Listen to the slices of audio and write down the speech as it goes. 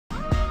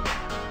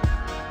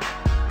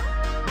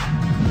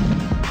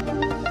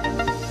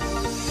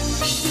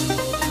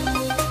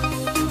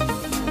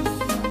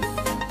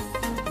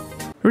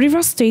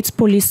Rivers State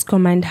Police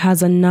Command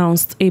has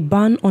announced a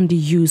ban on the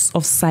use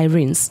of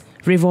sirens,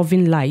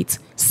 revolving lights,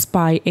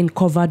 spy and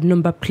covered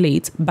number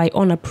plate by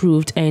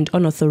unapproved and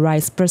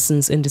unauthorized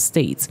persons in the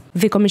state.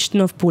 The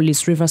Commissioner of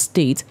Police, Rivers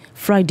State,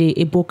 Friday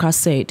Eboka,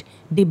 said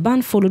the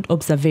ban followed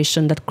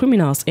observation that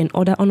criminals and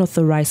other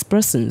unauthorized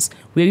persons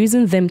were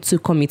using them to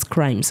commit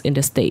crimes in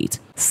the state.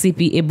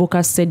 CP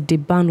Eboka said the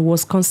ban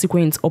was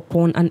consequent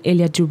upon an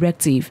earlier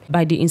directive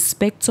by the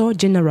Inspector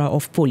General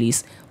of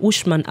Police,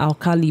 Usman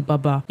Alkali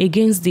Baba,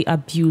 against the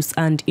abuse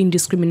and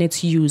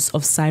indiscriminate use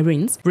of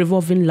sirens,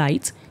 revolving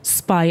lights,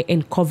 spy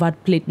and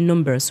covered plate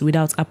numbers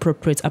without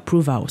appropriate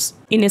approvals.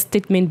 In a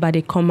statement by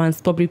the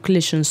Command's Public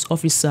Relations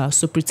Officer,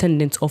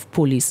 Superintendent of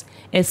Police,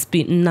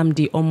 SP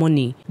Nnamdi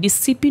Omoni, the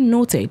CP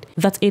noted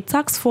that a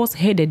task force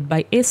headed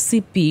by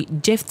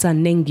SCP Jefta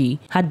Nengi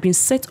had been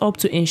set up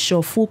to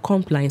ensure full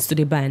compliance to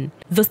the ban.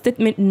 The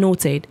statement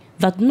noted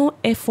that no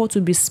effort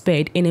will be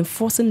spared in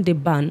enforcing the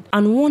ban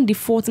and warned the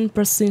 14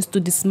 persons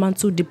to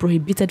dismantle the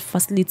prohibited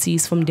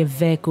facilities from their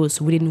vehicles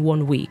within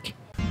 1 week.